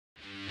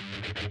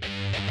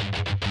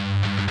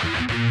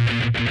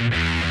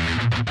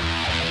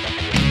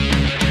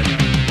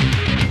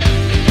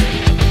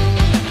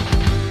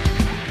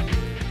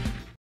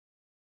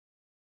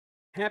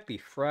Happy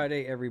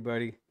Friday,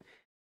 everybody.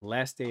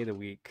 Last day of the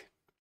week.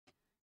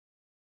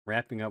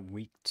 Wrapping up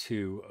week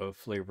 2 of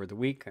Flavor of the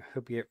Week. I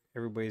hope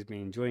everybody's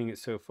been enjoying it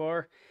so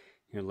far.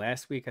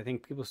 Last week, I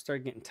think people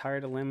started getting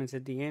tired of lemons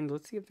at the end.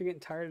 Let's see if they're getting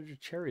tired of the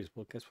cherries.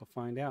 Well, I guess we'll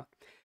find out.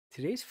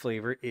 Today's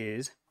flavor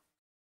is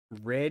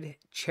red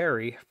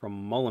cherry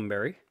from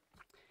Molinberry.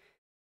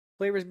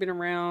 Flavor's been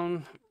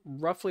around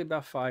roughly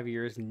about 5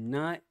 years.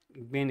 Not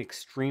been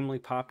extremely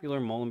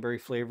popular.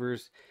 Molinberry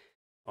flavors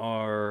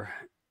are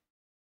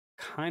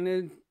kind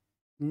of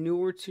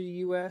newer to the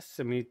US.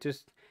 I mean,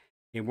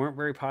 they weren't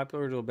very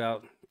popular until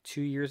about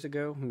 2 years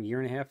ago, a year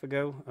and a half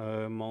ago.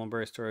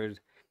 Molinberry started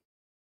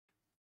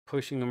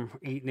pushing them.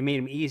 They made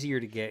them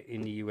easier to get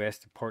in the US.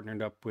 They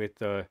partnered up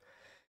with,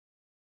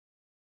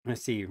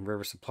 let's see,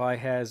 River Supply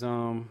has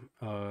them.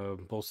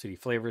 Bull City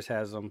Flavors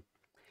has them.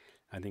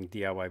 I think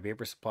DIY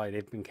Vapor Supply,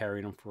 they've been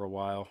carrying them for a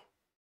while.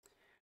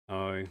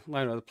 A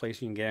lot of other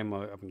places you can get them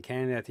up in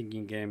Canada. I think you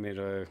can get them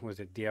at,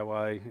 was it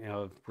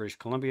DIY British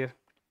Columbia.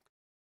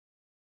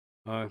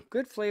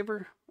 Good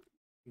flavor.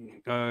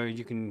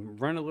 You can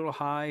run a little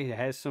high. It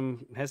has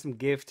some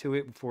give to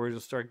it before it'll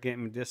start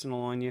getting medicinal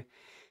on you.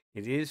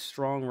 It is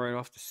strong right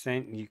off the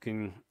scent. You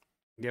can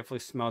definitely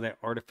smell that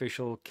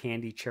artificial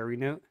candy cherry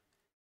note.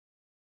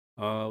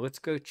 Let's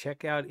go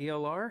check out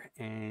ELR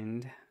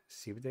and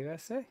see what they gotta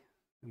say.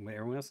 What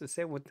everyone else has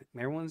said, what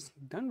everyone's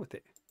done with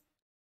it.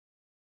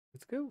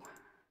 Let's go.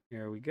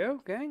 There we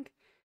go, gang.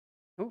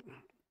 Oh,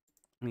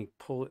 let me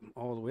pull it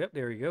all the way up.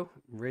 There we go.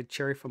 Red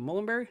cherry from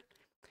Molinberry.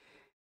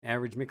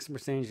 Average mixing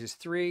percentage is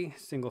 3.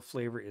 Single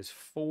flavor is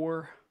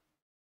 4.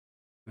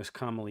 Most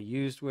commonly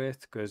used with,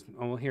 because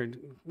here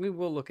we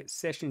will look at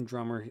Session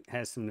Drummer. It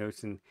has some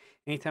notes, and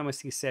anytime I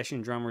see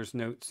Session Drummer's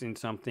notes in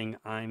something,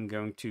 I'm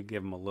going to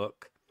give them a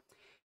look.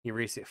 He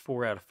rates it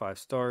 4 out of 5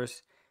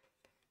 stars.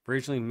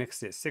 Originally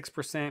mixed at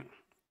 6%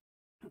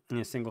 in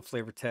a single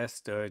flavor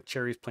test.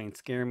 Cherries plain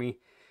scare me,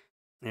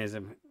 as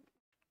I've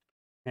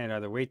had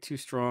either way too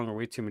strong or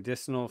way too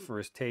medicinal for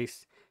his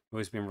taste.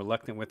 Always been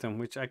reluctant with them,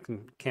 which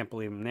can't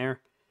believe him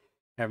there.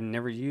 Having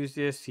never used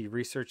this, he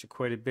researched it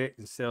quite a bit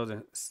and settled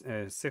a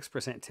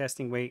 6%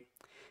 testing weight.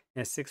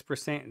 At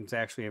 6%, it's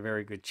actually a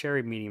very good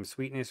cherry, medium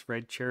sweetness,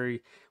 red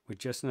cherry with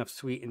just enough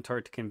sweet and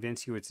tart to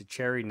convince you it's a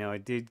cherry. Now, I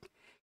did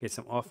get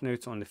some off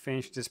notes on the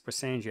finish. This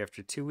percentage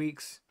after 2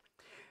 weeks.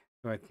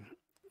 But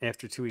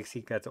after 2 weeks,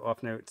 he got the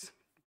off notes.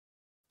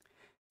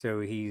 So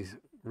he's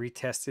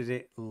retested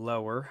it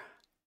lower.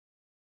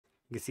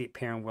 You can see it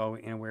pairing well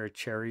with Inaware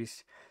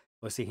cherries.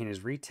 Let's see, in his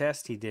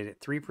retest, he did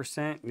it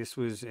 3%. This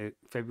was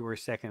February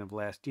 2nd of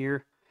last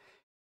year.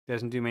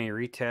 Doesn't do many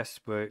retests,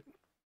 but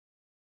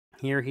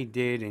here he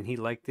did, and he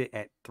liked it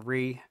at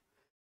 3.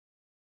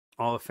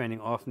 All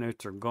offending off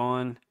notes are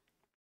gone.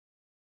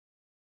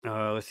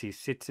 Let's see,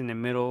 sits in the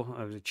middle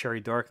of the cherry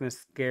darkness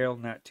scale.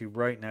 Not too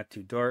bright, not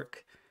too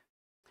dark.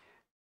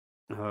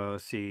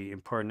 Let's see,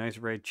 impart nice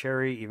red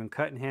cherry, even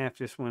cut in half.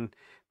 This one,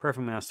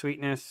 perfect amount of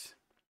sweetness.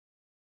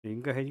 You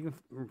can go ahead, you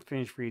can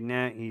finish reading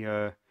that. He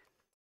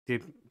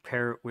did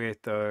pair it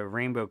with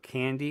rainbow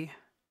candy.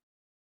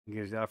 He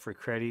gives Alfred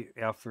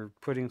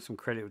putting some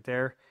credit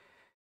there.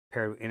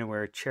 Paired with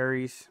Inaware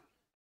cherries.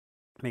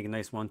 Make a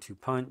nice 1-2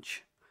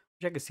 punch.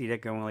 Which I could see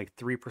that going like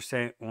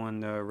 3% on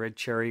the red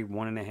cherry,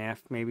 1.5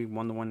 maybe,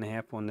 1 to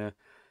 1.5 on the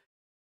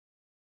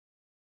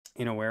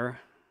Inaware.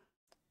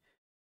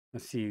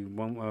 Let's see,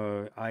 one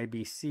your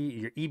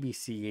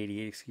EBC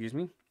 88, excuse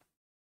me.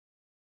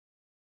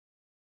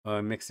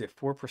 Mix it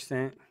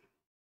 4%.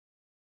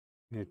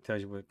 It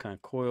tells you what kind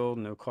of coil,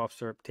 no cough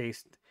syrup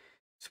taste,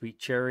 sweet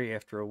cherry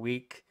after a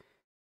week,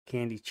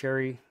 candy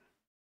cherry,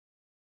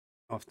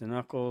 off the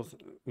knuckles,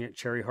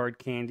 cherry hard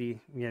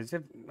candy. Yeah,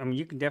 I mean,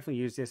 you can definitely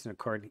use this in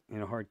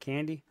a hard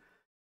candy.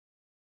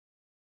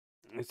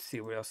 Let's see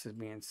what else is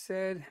being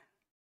said.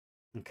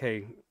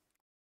 Okay,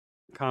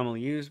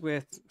 commonly used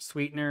with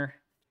sweetener,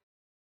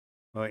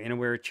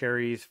 Inaware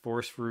cherries,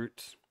 forest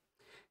fruits,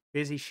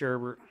 fizzy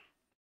sherbet,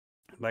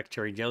 black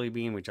cherry jelly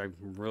bean, which I'm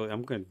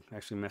going to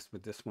actually mess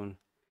with this one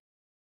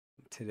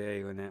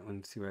today on that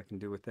one, see what I can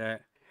do with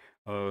that.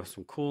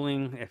 Some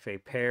cooling, FA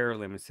pear,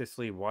 lemon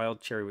Sicily,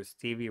 wild cherry with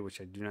stevia, which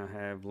I do not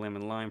have,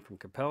 lemon lime from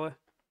Capella.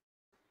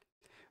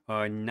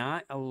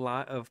 Not a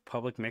lot of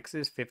public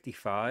mixes,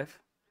 55.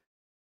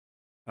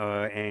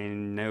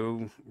 And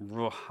no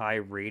real high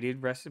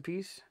rated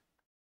recipes.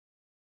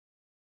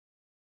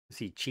 Let's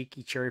see,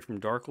 cheeky cherry from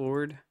Dark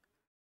Lord.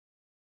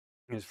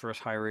 His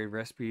first high rated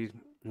recipe.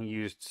 He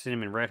used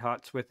cinnamon red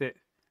hots with it.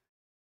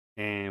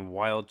 And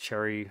wild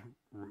cherry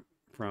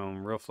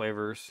from Real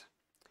Flavors.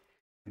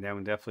 And that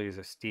one definitely is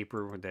a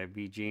steeper with that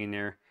VG in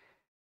there.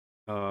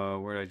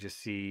 Where did I just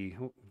see?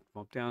 Oh,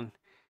 bump down.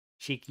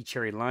 Cheeky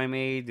cherry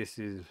limeade. This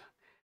is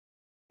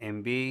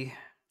MB.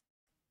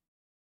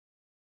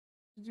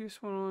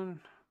 This one on.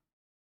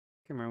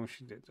 I can't remember when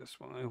she did this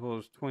one. It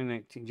was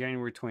 2019,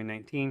 January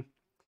 2019.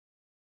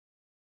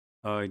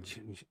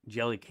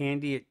 Jelly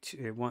candy at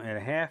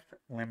 1.5.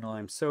 Lemon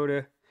lime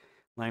soda.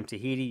 Lime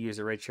Tahiti. Use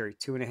a red cherry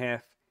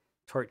 2.5.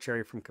 Tart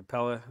cherry from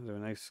Capella. There's a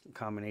nice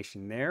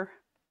combination there.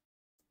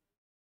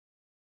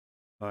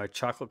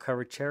 Chocolate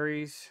covered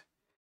cherries,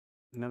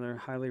 another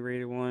highly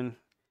rated one.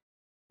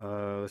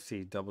 Let's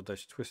see, Double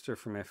Dutch Twister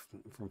from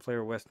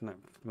Flavor West. Not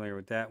familiar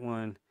with that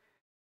one.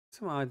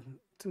 Some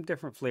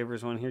different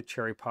flavors on here.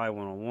 Cherry Pie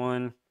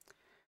 101.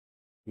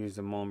 Use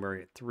the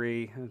Molinberry at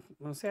 3.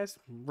 Well, see, that's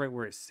right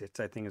where it sits.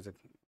 I think is a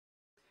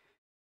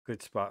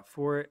good spot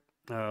for it.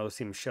 Let's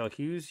see, Michelle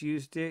Hughes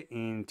used it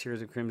in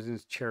Tears of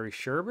Crimson's Cherry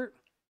Sherbet.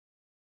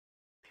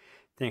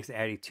 Thanks to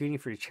Addie Tooney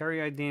for the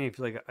cherry idea. If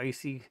you like an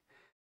icy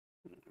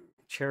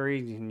cherry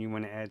and you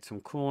want to add some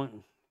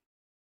coolant,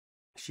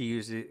 she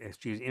used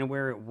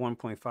Innerwear at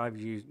 1.5.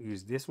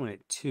 Use this one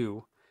at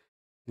 2.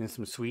 Then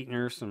some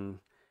sweetener, some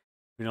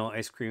vanilla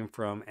ice cream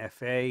from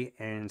FA,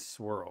 and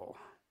swirl.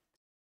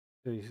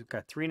 So you've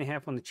got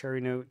 3.5 on the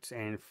cherry notes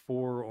and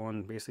 4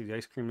 on basically the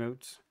ice cream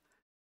notes.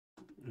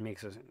 It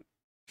makes a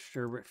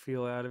sherbet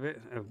feel out of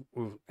it.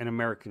 An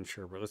American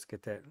sherbet. Let's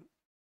get that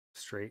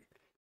straight.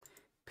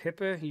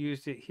 Pippa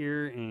used it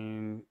here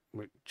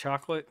with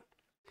chocolate,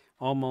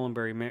 all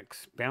Molinberry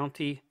mix,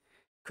 Bounty,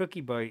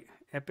 Cookie Bite,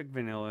 Epic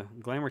Vanilla,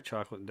 Glamour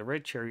Chocolate, the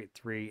Red Cherry at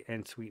 3,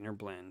 and Sweetener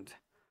Blend.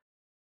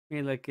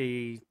 Made like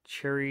a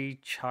cherry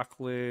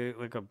chocolate,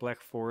 like a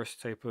Black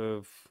Forest type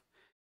of,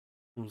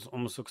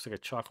 almost looks like a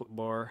chocolate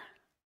bar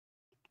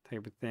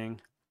type of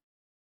thing.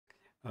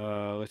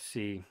 Let's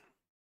see.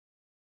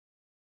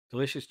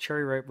 Delicious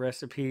cherry ripe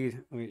recipe.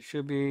 It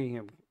should be. You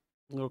have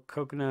a little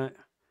coconut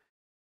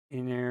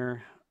in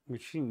there. We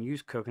shouldn't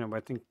use coconut, but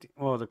I think,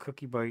 the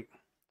Cookie Bite.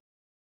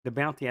 The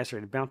Bounty,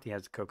 the Bounty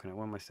has coconut.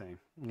 What am I saying?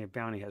 Yeah,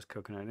 Bounty has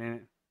coconut in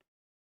it.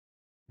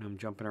 I'm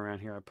jumping around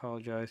here. I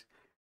apologize.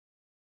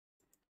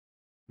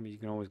 You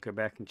can always go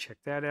back and check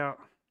that out.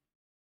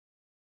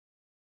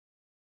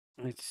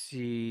 Let's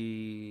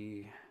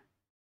see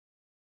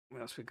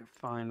what else we can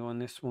find on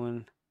this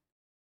one.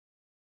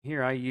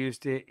 Here I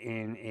used it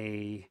in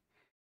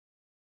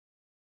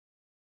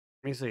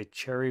basically a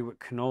cherry with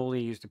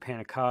cannoli. Used a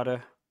panna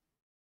cotta.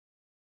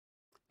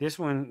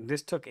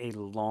 This took a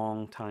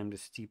long time to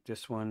steep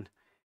this one.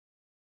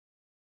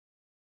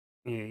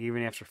 Yeah,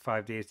 even after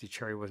 5 days, the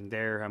cherry wasn't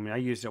there. I mean, I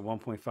used it at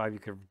 1.5. You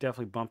could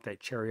definitely bump that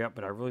cherry up,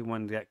 but I really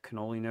wanted that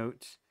cannoli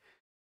notes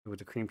with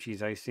the cream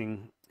cheese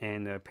icing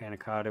and the panna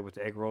cotta with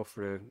the egg roll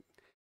for the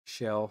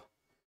shell.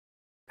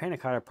 Panna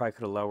cotta probably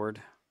could have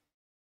lowered.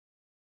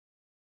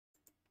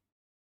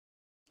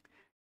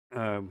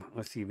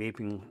 Let's see,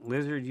 Vaping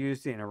Lizard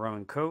used it in a rum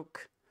and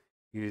coke.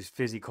 Used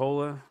Fizzy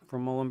Cola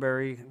from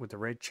Molinberry with the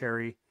red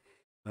cherry,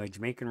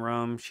 Jamaican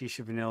rum,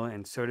 shisha vanilla,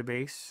 and soda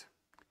base.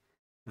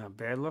 Not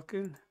bad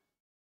looking.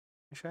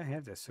 Actually, I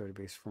have that soda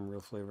base from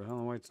Real Flavor. I don't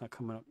know why it's not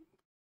coming up.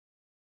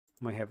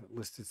 Might have it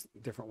listed a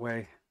different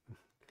way.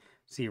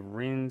 See,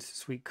 Rin's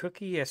Sweet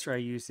Cookie. After I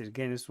used it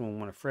again, this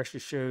one of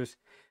freshest shows.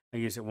 I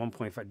used it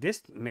 1.5.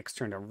 This mix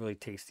turned out really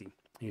tasty.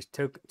 I used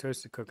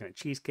toasted coconut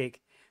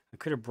cheesecake. I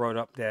could have brought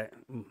up that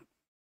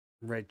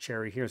red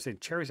cherry here. I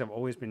said cherries I've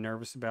always been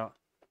nervous about.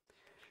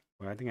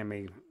 Well, I think I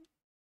may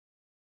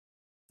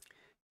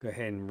go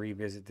ahead and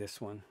revisit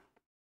this one.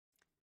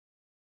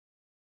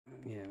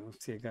 Yeah,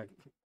 let's see. I got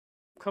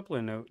a couple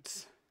of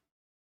notes.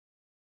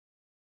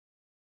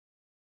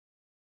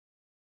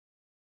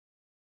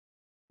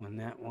 On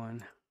that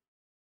one.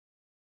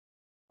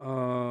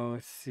 Oh,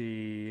 let's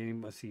see.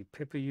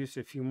 Pippa used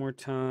it a few more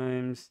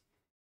times.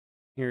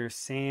 Here's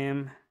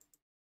Sam.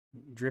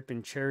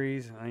 Dripping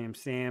cherries. I am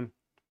Sam.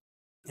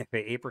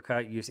 FA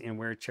apricot. Used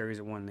Innerwear cherries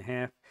at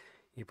 1.5.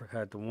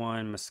 Apricot to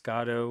 1.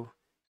 Moscato.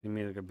 They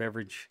made like a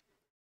beverage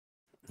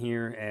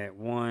here at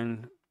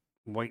 1.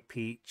 White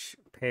peach.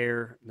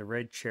 Pear. The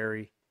red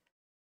cherry.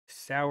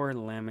 Sour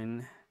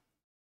lemon.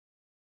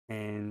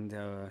 And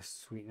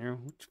sweetener.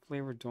 Which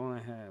flavor don't I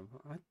have?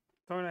 I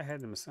thought I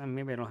had the Moscato.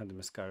 Maybe I don't have the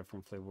Moscato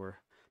from Flavor.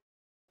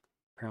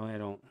 Apparently I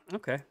don't.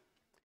 Okay.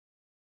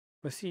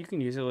 But see, you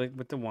can use it like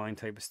with the wine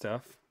type of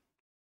stuff.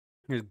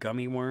 Here's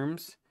gummy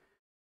worms.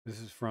 This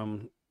is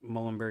from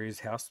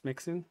Molinberry's house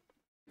mixing.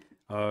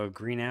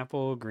 Green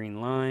apple,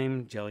 green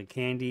lime, jelly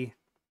candy,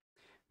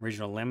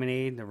 original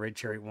lemonade, the red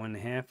cherry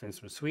 1.5, and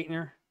some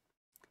sweetener.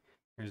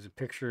 There's a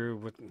picture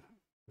with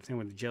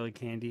the jelly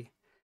candy.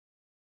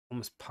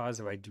 Almost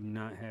positive I do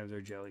not have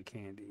their jelly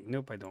candy.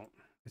 Nope, I don't.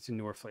 It's a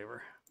newer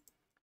flavor.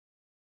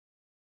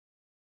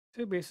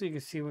 So basically, you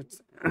can see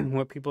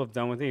what people have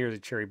done with it. Here's a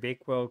cherry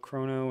Bakewell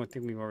Chrono. I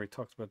think we've already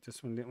talked about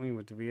this one, didn't we?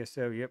 With the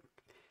VSO, yep.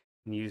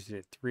 And used it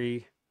at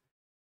 3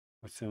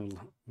 with some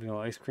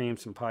vanilla ice cream,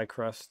 some pie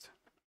crust,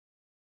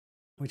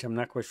 which I'm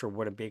not quite sure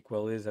what a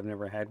Bakewell is. I've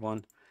never had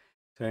one.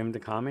 So in the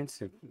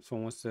comments, if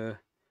someone wants to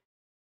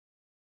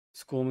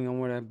school me on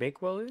what a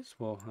Bakewell is,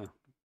 well, I'm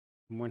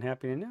more than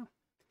happy to know.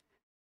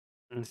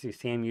 Let's see,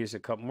 Sam used it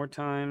a couple more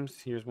times.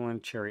 Here's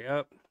one, cherry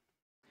up.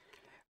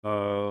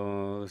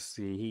 Let's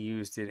see, he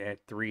used it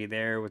at 3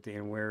 there with the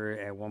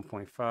Innerwear at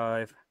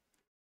 1.5.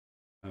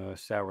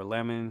 Sour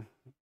lemon,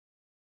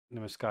 the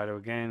Moscato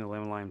again, the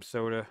lemon lime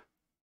soda.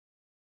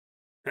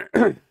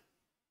 Yeah,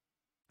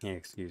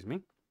 excuse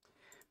me.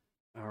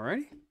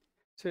 Alrighty,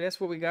 so that's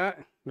what we got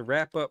to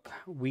wrap up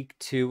week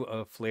 2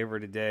 of Flavor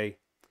Today.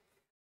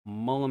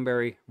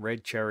 Molinberry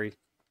red cherry.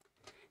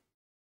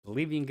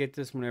 believe you can get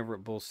this one over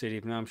at Bull City.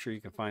 If not, I'm sure you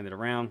can find it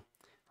around.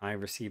 I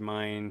received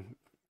mine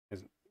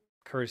as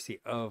courtesy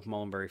of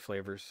Molinberry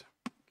Flavors.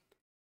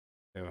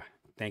 So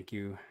thank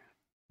you,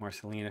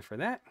 Marcelina, for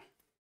that.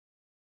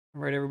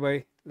 All right,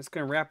 everybody. That's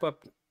going to wrap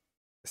up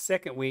the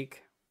second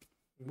week.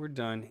 We're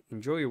done.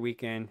 Enjoy your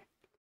weekend.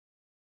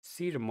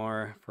 See you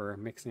tomorrow for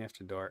Mixing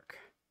After Dark.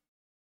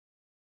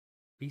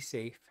 Be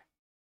safe.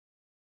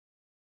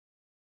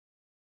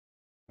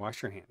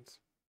 Wash your hands.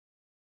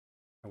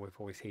 My wife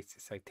always hates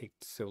this. I take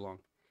so long.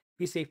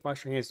 Be safe.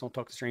 Wash your hands. Don't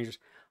talk to strangers.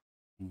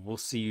 We'll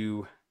see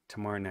you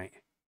tomorrow night.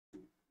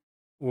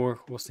 Or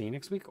we'll see you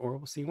next week. Or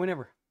we'll see you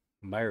whenever.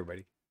 Bye,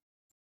 everybody.